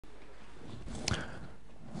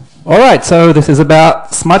All right, so this is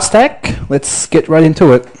about Smartstack. Let's get right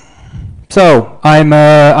into it. So I'm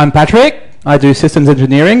Patrick. I do systems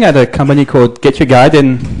engineering at a company called Get Your Guide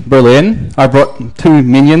in Berlin. I brought two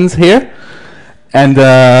minions here, and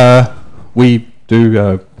we do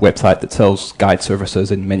a website that sells guide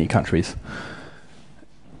services in many countries.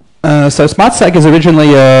 So Smartstack is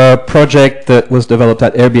originally a project that was developed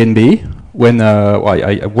at Airbnb when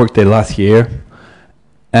I worked there last year,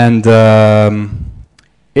 and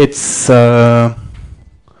it's open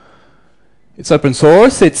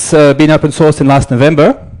source. It's been open sourced in last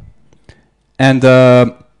November, and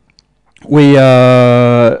oh,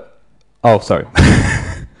 sorry.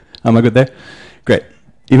 Am I good there? Great.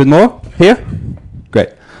 Even more here?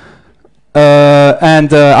 Great.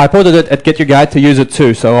 And I ported it at Get Your Guide to use it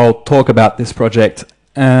too, so I'll talk about this project.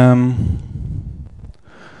 So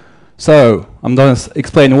I'm going to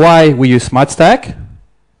explain why we use Smartstack,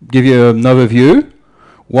 give you an overview,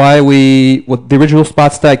 what the original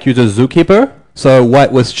Smartstack uses Zookeeper, so why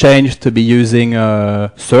it was changed to be using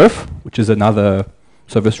Surf, which is another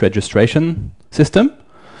service registration system,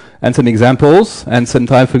 and some examples, and some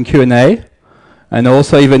time for Q&A. And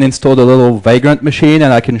also even installed a little Vagrant machine,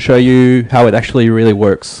 and I can show you how it actually really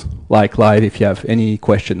works, like live, if you have any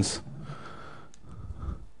questions.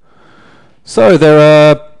 So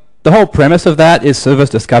the whole premise of that is service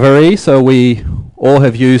discovery. So we all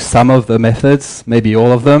have used some of the methods, maybe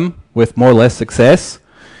all of them, with more or less success.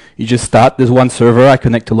 You just start, there's one server, I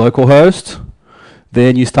connect to localhost.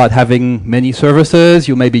 Then you start having many services.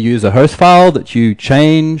 You maybe use a host file that you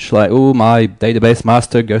change, like, oh, my database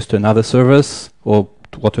master goes to another service or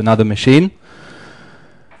to another machine.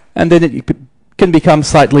 And then it can become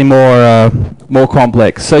slightly more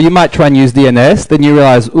complex. So you might try and use DNS, then you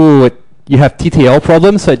realize, oh, you have TTL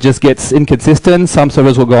problems, so it just gets inconsistent. Some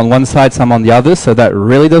servers will go on one side, some on the other, so that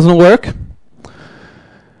really doesn't work.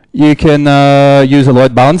 You can use a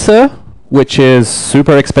load balancer, which is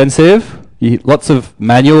super expensive. Lots of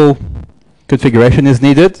manual configuration is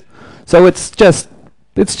needed, so it's just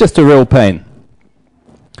a real pain.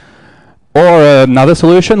 Or another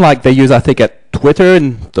solution, like they use, I think, at Twitter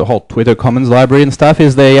and the whole Twitter Commons library and stuff,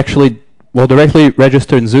 is they actually will directly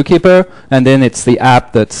register in Zookeeper, and then it's the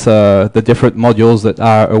app that's the different modules that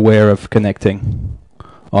are aware of connecting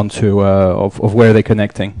onto of where they're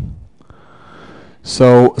connecting.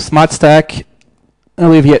 So Smartstack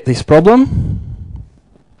alleviate this problem.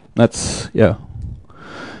 That's, yeah.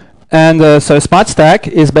 And so Smartstack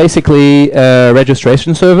is basically a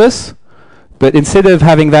registration service, but instead of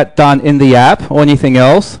having that done in the app or anything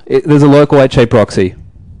else, there's a local HA proxy.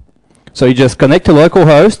 So you just connect to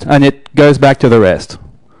localhost, and it goes back to the rest.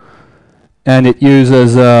 And it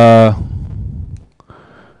uses, yeah,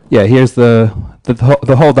 here's the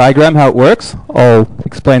whole diagram, how it works. I'll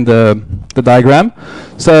explain the diagram.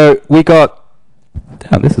 So we got,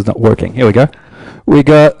 damn, this is not working. Here we go. We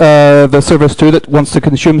got the service 2 that wants to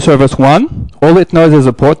consume service 1. All it knows is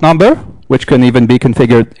a port number, which can even be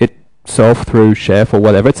configured itself through Chef or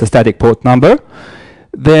whatever. It's a static port number.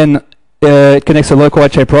 Then it connects a local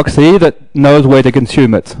HA proxy that knows where to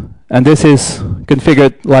consume it. And this is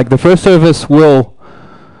configured like the first service will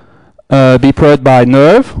be proed by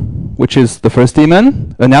Nerve, which is the first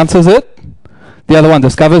daemon, announces it. The other one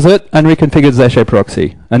discovers it and reconfigures the HA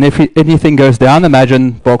proxy. And if anything goes down,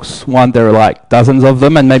 imagine box 1, there are like dozens of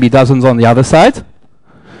them and maybe dozens on the other side.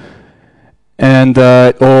 And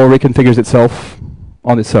it all reconfigures itself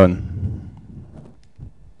on its own.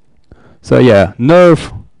 So yeah,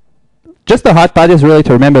 Nerve, just the hard part is really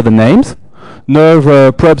to remember the names.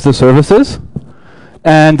 Nerve probes the services.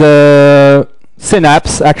 And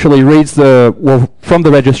Synapse actually reads from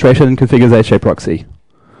the registration and configures HA proxy.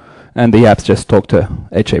 And the apps just talk to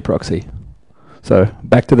HA proxy. So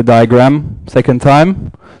back to the diagram, second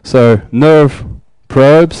time. So Nerve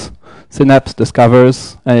probes, Synapse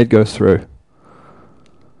discovers, and it goes through.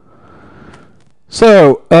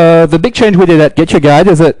 So the big change we did at Get Your Guide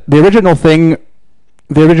is that the original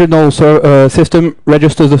system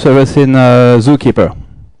registers the service in Zookeeper.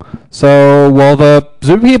 So while the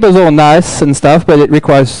Zookeeper is all nice and stuff, but it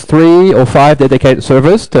requires 3 or 5 dedicated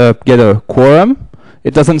servers to get a quorum.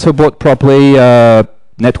 It doesn't support properly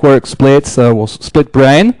network splits or split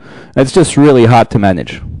brain. It's just really hard to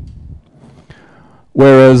manage.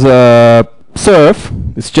 Whereas Surf,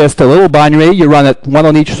 it's just a little binary. You run it one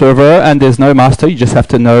on each server, and there's no master. You just have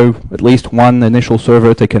to know at least one initial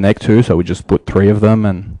server to connect to. So we just put 3 of them,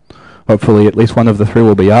 and hopefully at least one of the 3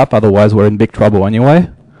 will be up. Otherwise, we're in big trouble anyway.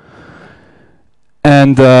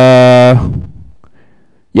 And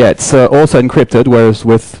yeah, it's also encrypted, whereas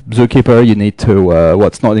with Zookeeper you need to,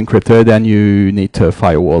 it's not encrypted, and you need to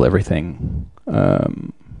firewall everything.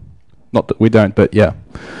 Not that we don't, but yeah.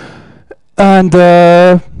 And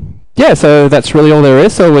yeah, so that's really all there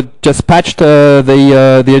is. So we just patched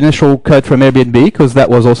the initial code from Airbnb, because that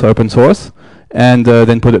was also open source, and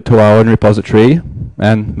then put it to our own repository,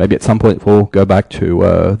 and maybe at some point we'll go back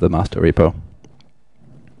to the master repo.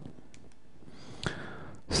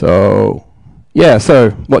 So yeah,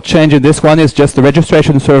 so what changed in this one is just the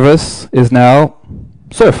registration service is now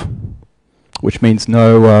Surf, which means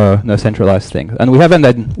no centralized thing. And we've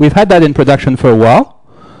had that in production for a while.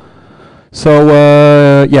 So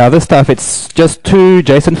yeah, this stuff, it's just 2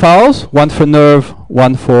 JSON files, one for Nerve,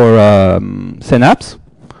 one for Synapse.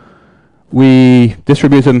 We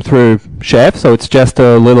distribute them through Chef, so it's just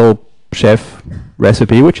a little Chef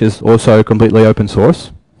recipe, which is also completely open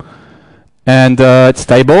source. And it's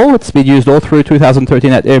stable. It's been used all through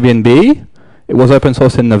 2013 at Airbnb. It was open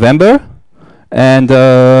source in November. And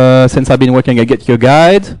since I've been working at Get Your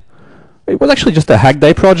Guide, it was actually just a hack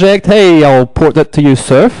day project. Hey, I'll port that to use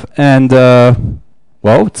Surf. And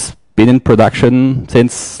well, it's been in production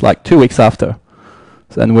since like 2 weeks after.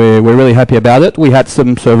 And we're really happy about it. We had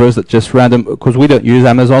some servers that just because we don't use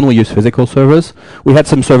Amazon, we use physical servers. We had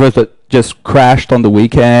some servers that just crashed on the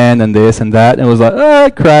weekend and this and that. And it was like, oh,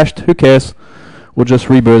 it crashed, who cares? We'll just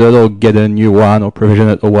reboot it or get a new one or provision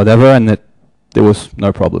it or whatever. And there was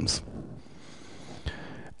no problems.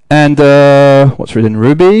 And what's written in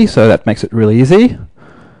Ruby, so that makes it really easy.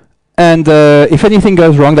 And if anything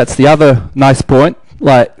goes wrong, that's the other nice point.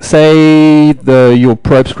 Like, say your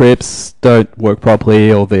probe scripts don't work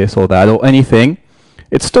properly, or this or that, or anything,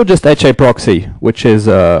 it's still just HA proxy, which is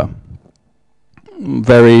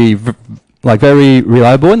very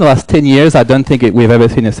reliable. In the last 10 years, I don't think we've ever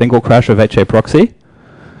seen a single crash of HA proxy.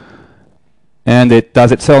 And it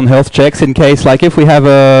does its own health checks in case, like if we have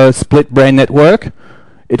a split brain network,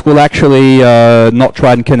 it will actually not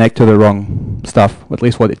try and connect to the wrong stuff, at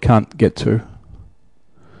least what it can't get to.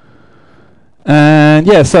 And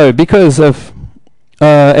yeah, so because of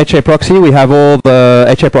HA proxy, we have all the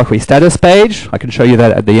HA proxy status page. I can show you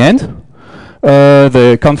that at the end.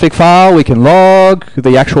 The config file we can log.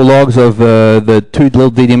 The actual logs of the 2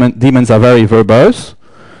 little daemons are very verbose.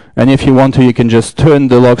 And if you want to, you can just turn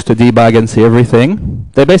the logs to debug and see everything.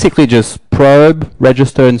 They basically just probe,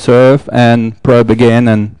 register and serve, and probe again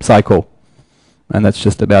and cycle. And that's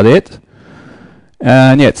just about it.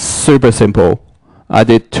 And yeah, it's super simple. I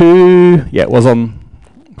did 2, yeah, it was on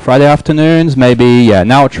Friday afternoons, maybe, yeah,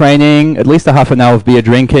 an hour training, at least a half an hour of beer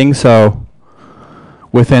drinking, so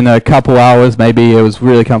within a couple hours, maybe it was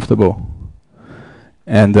really comfortable.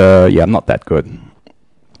 And yeah, I'm not that good.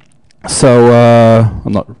 So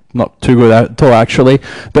I'm not too good at all, actually.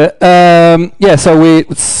 But yeah, so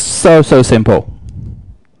it's so simple.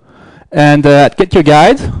 And at Get Your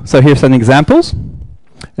Guide, so here's some examples.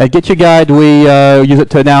 At Get Your Guide, we use it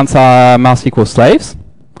to announce our MySQL slaves.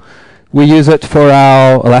 We use it for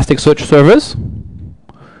our Elasticsearch servers.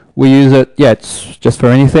 We use it, yeah, it's just for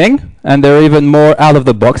anything. And there are even more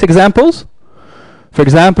out-of-the-box examples. For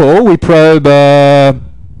example, we probe the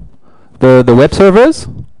web servers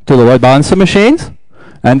to the load balancer machines.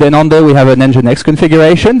 And then on there, we have an Nginx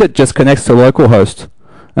configuration that just connects to localhost.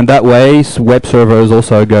 And that way, web servers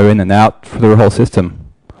also go in and out for the whole system.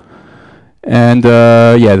 And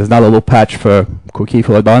yeah, there's another little patch for cookie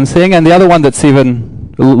for load balancing. And the other one that's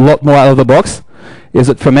even a lot more out of the box is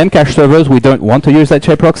that for Memcache servers, we don't want to use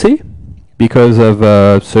HA proxy because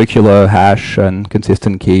of circular hash and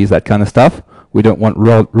consistent keys, that kind of stuff. We don't want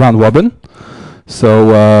round robin.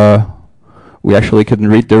 So we actually can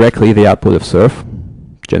read directly the output of Surf,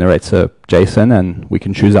 generates a JSON, and we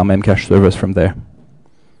can choose our Memcache servers from there.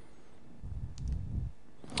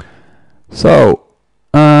 So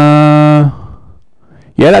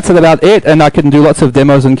yeah, that's about it, and I can do lots of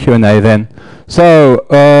demos and Q&A then. So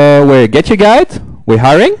we're Get Your Guide. We're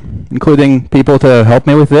hiring, including people to help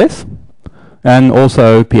me with this, and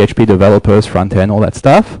also PHP developers, front end, all that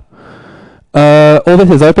stuff. All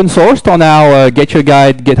this is open sourced on our Get Your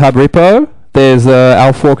Guide GitHub repo. There's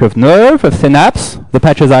our fork of Nerve, of Synapse. The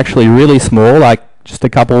patches are actually really small, like just a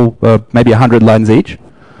couple, maybe 100 lines each.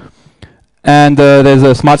 And there's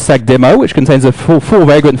a Smartstack demo, which contains a full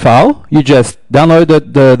Vagrant file. You just download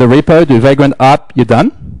the repo, do Vagrant up, you're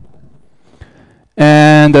done.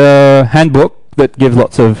 And a handbook that gives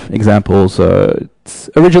lots of examples.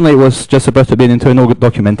 Originally, it was just supposed to be an internal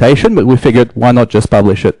documentation, but we figured, why not just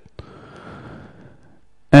publish it?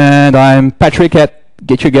 And I'm Patrick at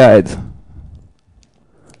Get Your Guide.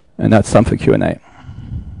 And that's time for Q&A.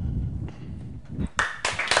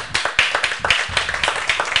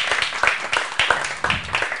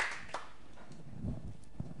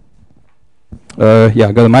 Yeah,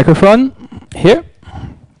 I got a microphone here.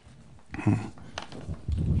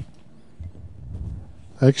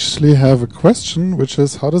 I actually have a question, which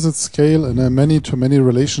is how does it scale in a many-to-many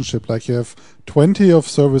relationship? Like you have 20 of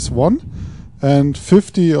service 1 and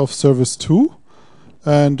 50 of service 2.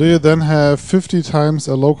 And do you then have 50 times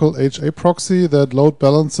a local HA proxy that load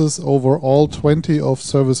balances over all 20 of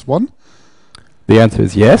service 1? The answer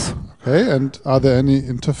is yes. Okay, and are there any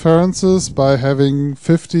interferences by having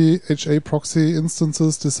 50 HA proxy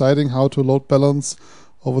instances deciding how to load balance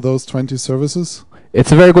over those 20 services?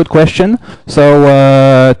 It's a very good question. So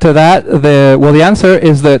to that, the answer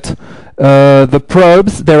is that the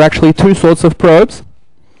probes, there are actually two sorts of probes.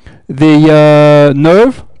 The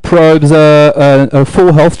nerve probes a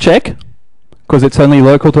full health check, because it's only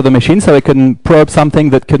local to the machine, so it can probe something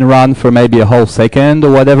that can run for maybe a whole second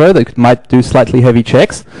or whatever, that might do slightly heavy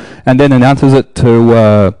checks, and then announces it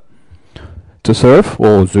to Surf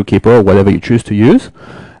or Zookeeper or whatever you choose to use.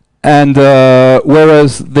 And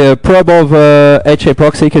whereas the probe of HA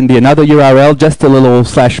proxy can be another URL, just a little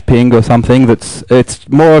 /ping or something. It's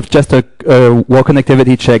more of just a wall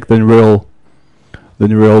connectivity check than a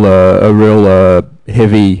real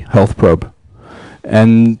heavy health probe.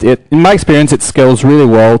 And in my experience, it scales really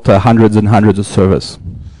well to hundreds and hundreds of servers.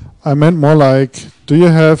 I meant more like, do you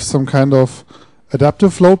have some kind of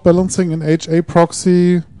adaptive load balancing in HA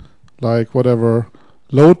proxy, like whatever,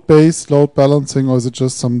 load-based load balancing, or is it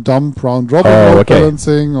just some dumb round-robin load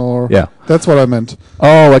balancing? Or yeah, that's what I meant.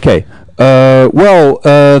 Oh, okay. Well,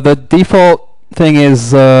 the default thing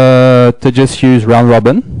is to just use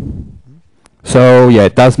round-robin. So yeah,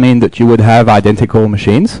 it does mean that you would have identical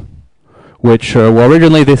machines, which well,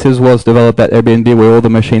 originally this was developed at Airbnb where all the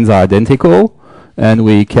machines are identical, and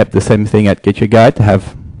we kept the same thing at Get Your Guide to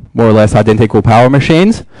have more or less identical power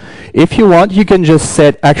machines. If you want, you can just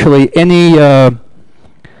set actually any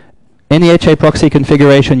HA proxy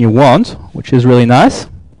configuration you want, which is really nice.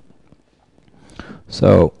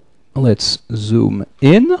 So let's zoom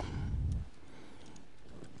in,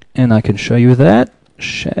 and I can show you that.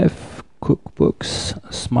 Chef, cookbooks,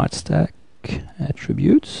 Smartstack,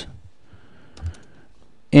 attributes.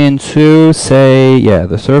 Into, say, yeah,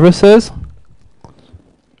 the services.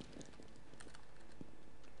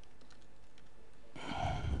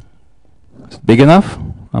 It's big enough.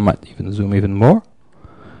 I might even zoom even more.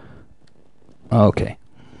 Okay.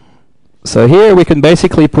 So here we can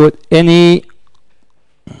basically put any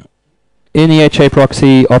HA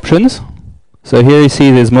proxy options. So here you see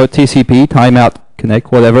there's mode TCP, timeout,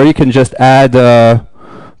 connect, whatever. You can just add the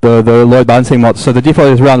load balancing mod. So the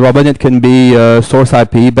default is round robin. It can be source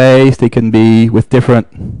IP based. It can be with different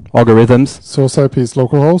algorithms. Source IP is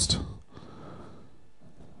localhost.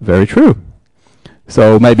 Very true.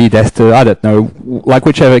 So maybe that's I don't know, like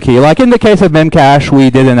whichever key. Like in the case of Memcache, we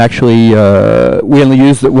didn't actually, we only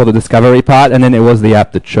used the discovery part, and then it was the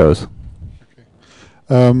app that chose.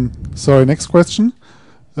 Okay. Sorry, next question.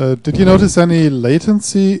 Did you notice any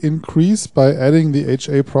latency increase by adding the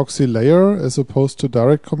HA proxy layer as opposed to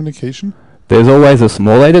direct communication? There's always a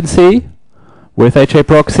small latency with HA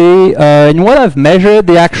proxy. In what I've measured,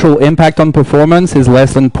 the actual impact on performance is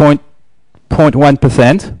less than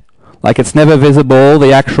 0.1%. Like it's never visible.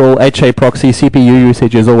 The actual HA proxy CPU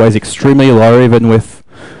usage is always extremely low, even with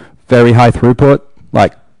very high throughput,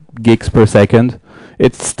 like gigs per second.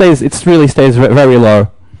 It really stays very low.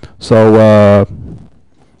 So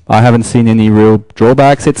I haven't seen any real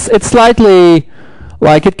drawbacks. It's slightly,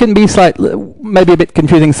 like it can be maybe a bit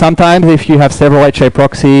confusing sometimes if you have several HA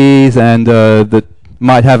proxies and that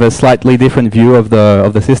might have a slightly different view of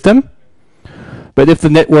the system. But if the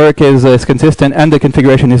network is consistent and the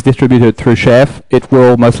configuration is distributed through Chef, it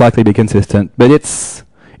will most likely be consistent. But it's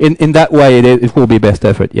in that way, it will be best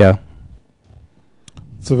effort. Yeah.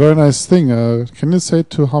 It's a very nice thing. Can you say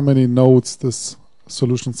to how many nodes this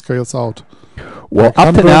solution scales out? Well, like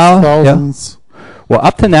up to now, thousands? Yeah. Well,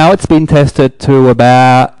 up to now, it's been tested to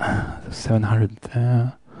about 700.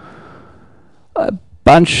 A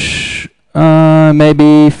bunch.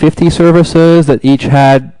 Maybe 50 services that each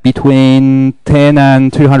had between 10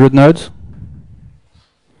 and 200 nodes.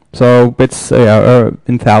 So it's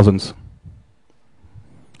in thousands.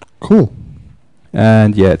 Cool.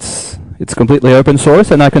 And yeah, it's completely open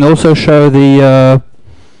source, and I can also show the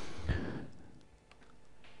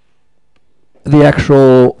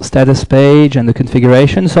actual status page and the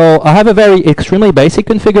configuration. So I have a very extremely basic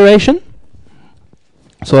configuration.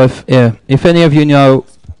 So if any of you know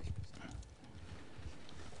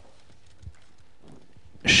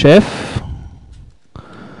Chef,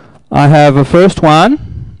 I have a first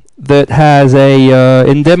one that has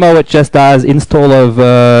in demo it just does install of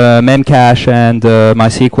Memcache and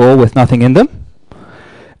MySQL with nothing in them,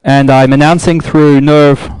 and I'm announcing through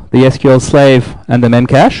Nerve the SQL slave and the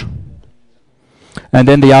Memcache. And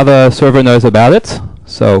then the other server knows about it.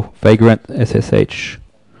 So Vagrant SSH.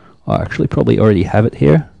 I actually probably already have it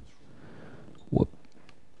here. Whoop.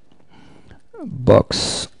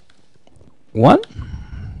 Box 1.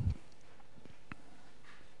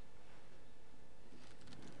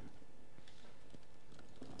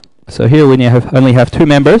 So here we only have 2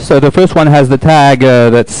 members. So the first one has the tag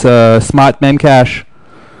that's smart memcache.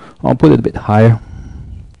 I'll put it a bit higher.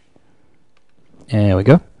 There we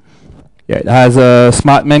go. Yeah, it has a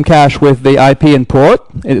smart memcache with the IP and port.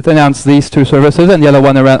 It announced these 2 services, and the other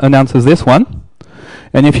one announces this one.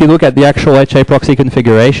 And if you look at the actual HA proxy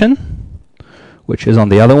configuration, which is on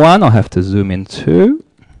the other one, I'll have to zoom in too.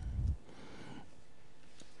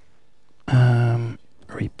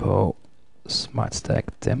 Repo Smartstack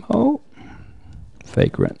demo,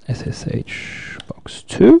 Vagrant SSH box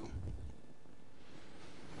 2.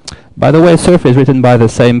 By the way, Surf is written by the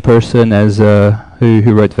same person as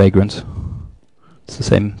who wrote Vagrant. It's the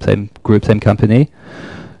same group, same company.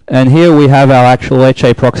 And here we have our actual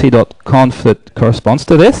haproxy.conf that corresponds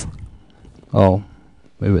to this. I'll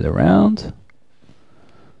move it around.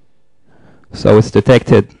 So it's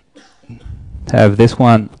detected have this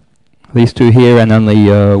one, these 2 here, and only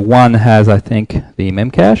one has, I think, the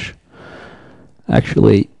memcache.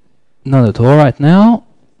 Actually, not at all right now.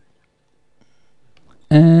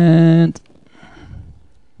 And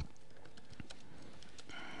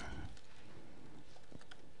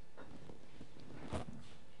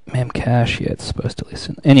memcache, yeah, it's supposed to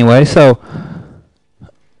listen. Anyway, so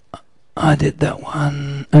I did that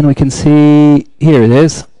one, and we can see, here it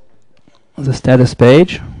is, the status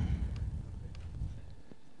page.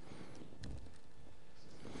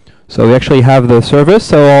 So we actually have the service.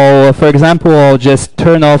 So I'll, for example, I'll just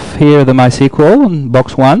turn off here the MySQL in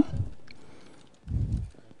box 1.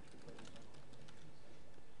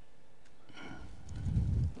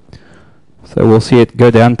 So we'll see it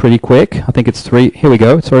go down pretty quick. I think it's 3. Here we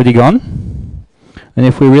go. It's already gone. And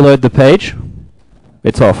if we reload the page,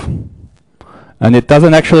 it's off. And it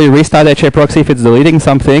doesn't actually restart HA proxy if it's deleting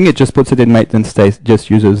something. It just puts it in maintenance state. Just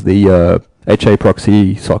uses the HA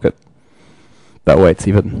proxy socket. That way it's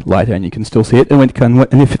even lighter and you can still see it. And when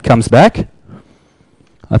and if it comes back,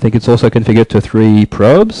 I think it's also configured to 3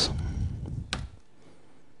 probes.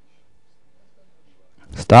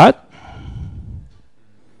 Start.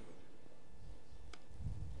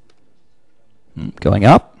 Going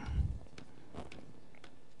up.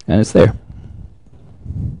 And it's there.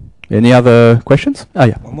 Any other questions? Oh,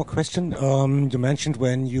 yeah. One more question. You mentioned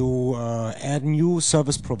when you add new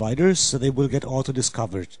service providers, they will get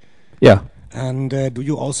auto-discovered. Yeah. And do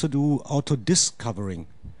you also do auto-discovering?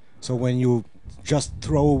 So when you just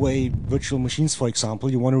throw away virtual machines, for example,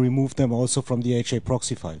 you want to remove them also from the HA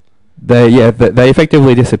proxy file? They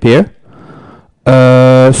effectively disappear.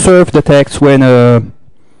 Serve detects when a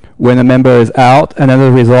member is out, and as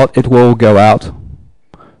a result, it will go out.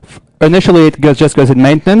 Initially, it just goes in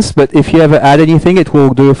maintenance, but if you ever add anything, it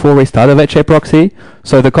will do a full restart of HA proxy.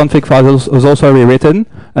 So the config file is also rewritten,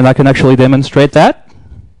 and I can actually demonstrate that.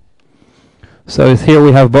 So here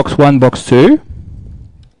we have box 1, box 2.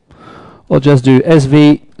 I'll just do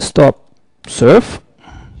sv stop surf.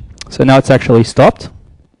 So now it's actually stopped.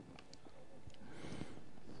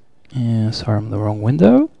 Yeah, sorry, I'm in the wrong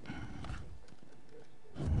window.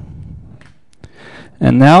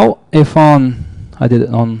 And now if on, I did it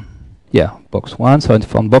on, yeah, box 1, so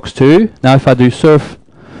if on box 2, now if I do surf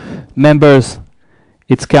members,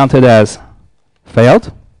 it's counted as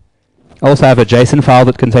failed. I also have a JSON file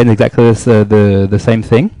that contains exactly this, the same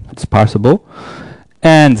thing. It's parsable.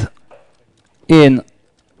 And in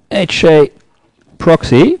HA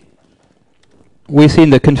proxy, we've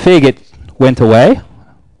seen the config, it went away.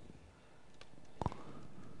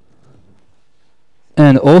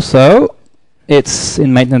 And also, it's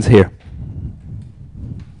in maintenance here.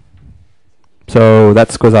 So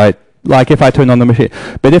that's because like if I turn on the machine.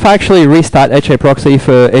 But if I actually restart HA proxy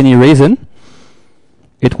for any reason,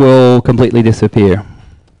 it will completely disappear,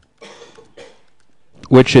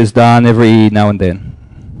 which is done every now and then.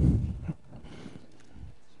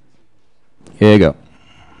 Here you go.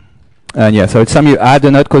 And yeah, so it's some you add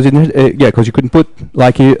a node because you couldn't put,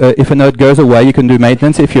 like, if a node goes away, you can do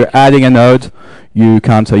maintenance. If you're adding a node, you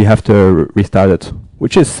can't, so you have to restart it,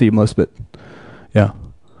 which is seamless, but yeah.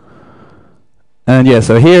 And yeah,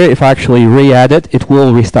 so here, if I actually re-add it, it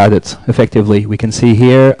will restart it effectively. We can see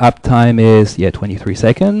here, uptime is, 23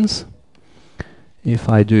 seconds. If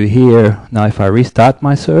I do here, now if I restart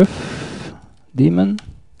my surf daemon,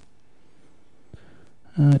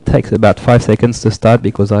 it takes about 5 seconds to start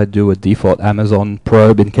because I do a default Amazon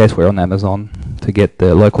probe in case we're on Amazon to get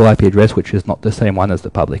the local IP address, which is not the same one as the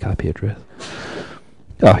public IP address.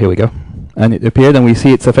 Oh, here we go. And it appeared, and we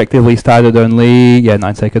see it's effectively started only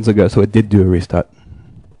 9 seconds ago, so it did do a restart.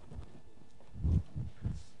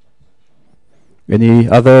 Any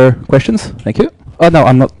other questions? Thank you. Oh no,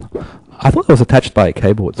 I'm not. I thought it was attached by a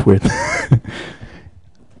cable. It's weird.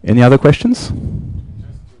 Any other questions?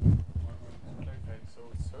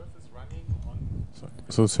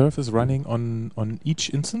 So Surf is running on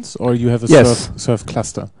each instance, or you have a Yes. Surf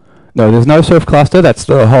cluster? No, there's no Surf cluster. That's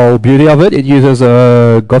the whole beauty of it. It uses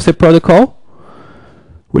a gossip protocol,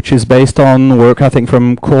 which is based on work, I think,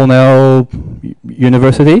 from Cornell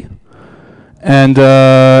University. And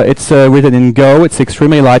it's written in Go. It's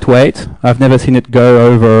extremely lightweight. I've never seen it go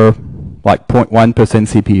over like 0.1%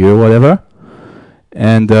 CPU or whatever.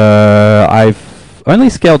 And I've only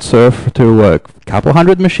scaled Surf to a couple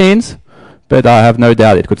hundred machines, but I have no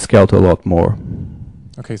doubt it could scale to a lot more.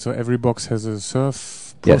 Okay, so every box has a Surf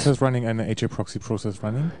Yes. process running and an HA proxy process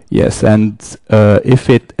running? Yes, and if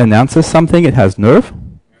it announces something, it has nerve.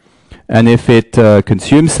 And if it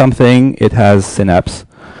consumes something, it has synapse.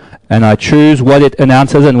 And I choose what it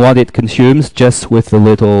announces and what it consumes just with the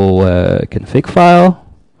little config file.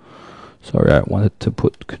 Sorry, I wanted to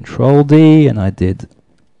put Control D, and I did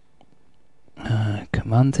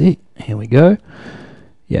Command D. Here we go.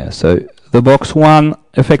 Yeah, so the box one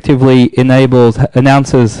effectively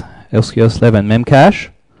announces LCO11 memcache,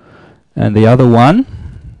 and the other one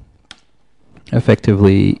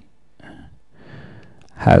effectively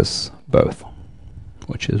has both,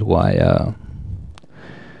 which is why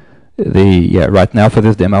right now for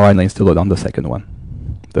this demo I only installed it on the second one,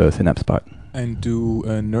 the Synapse part. And do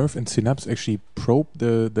Nerve and Synapse actually probe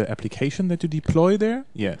the application that you deploy there?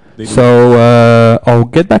 Yeah. They do. So I'll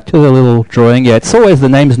get back to the little drawing. Yeah, it's always the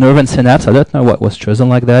names Nerve and Synapse. I don't know what was chosen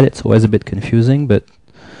like that. It's always a bit confusing, but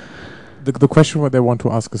The question what I want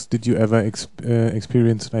to ask is, did you ever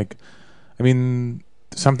experience, like, I mean,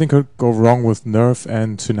 something could go wrong with Nerve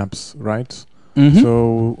and Synapse, right? Mhm.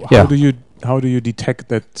 So Yeah. how do you detect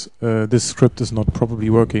that this script is not properly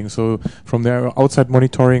working? So from their outside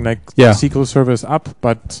monitoring, like Yeah. the SQL server is up,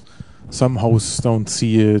 but some hosts don't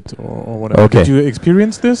see it or whatever. Okay. Did you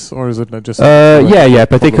experience this, or is it not just? yeah,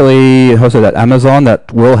 particularly hosted at Amazon,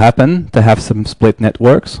 that will happen to have some split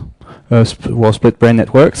networks, split brain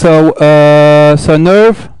network. So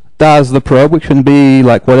Nerve does the probe, which can be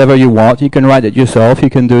like whatever you want. You can write it yourself. You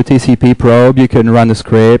can do a TCP probe. You can run a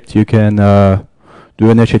script. You can do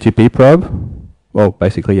an HTTP probe. Well,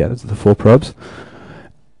 basically, yeah, that's the 4 probes.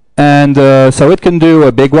 And so it can do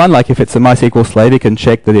a big one, like if it's a MySQL slave, it can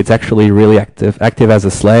check that it's actually really active as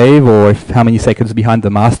a slave, or if how many seconds behind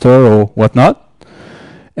the master or whatnot.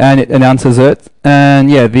 And it announces it.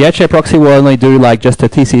 And yeah, the HA proxy will only do like just a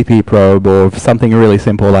TCP probe or something really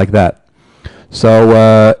simple like that. So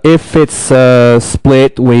if it's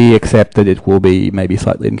split, we accept that it will be maybe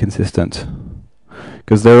slightly inconsistent.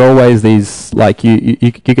 Because there are always these, like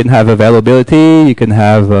you can have availability, you can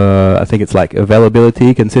have, I think it's like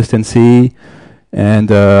availability, consistency, and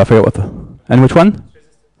I forget what and which one?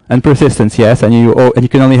 And persistence, yes, and you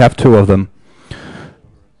can only have 2 of them.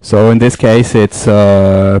 So in this case, it's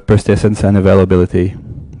persistence and availability,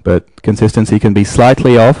 but consistency can be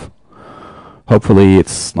slightly off. Hopefully,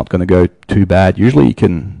 it's not going to go too bad. Usually, you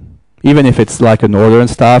can, even if it's like an order and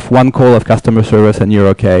stuff, 1 call of customer service and you're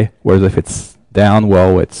okay. Whereas if it's down,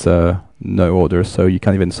 well, it's no orders, so you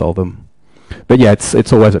can't even solve them. But yeah,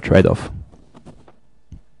 it's always a trade-off.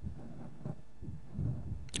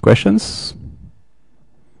 Questions?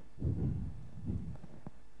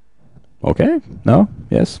 Okay. No?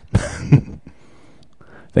 Yes?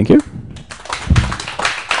 Thank you.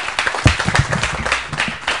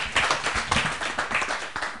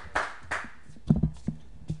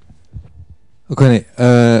 Okay,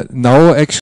 now actually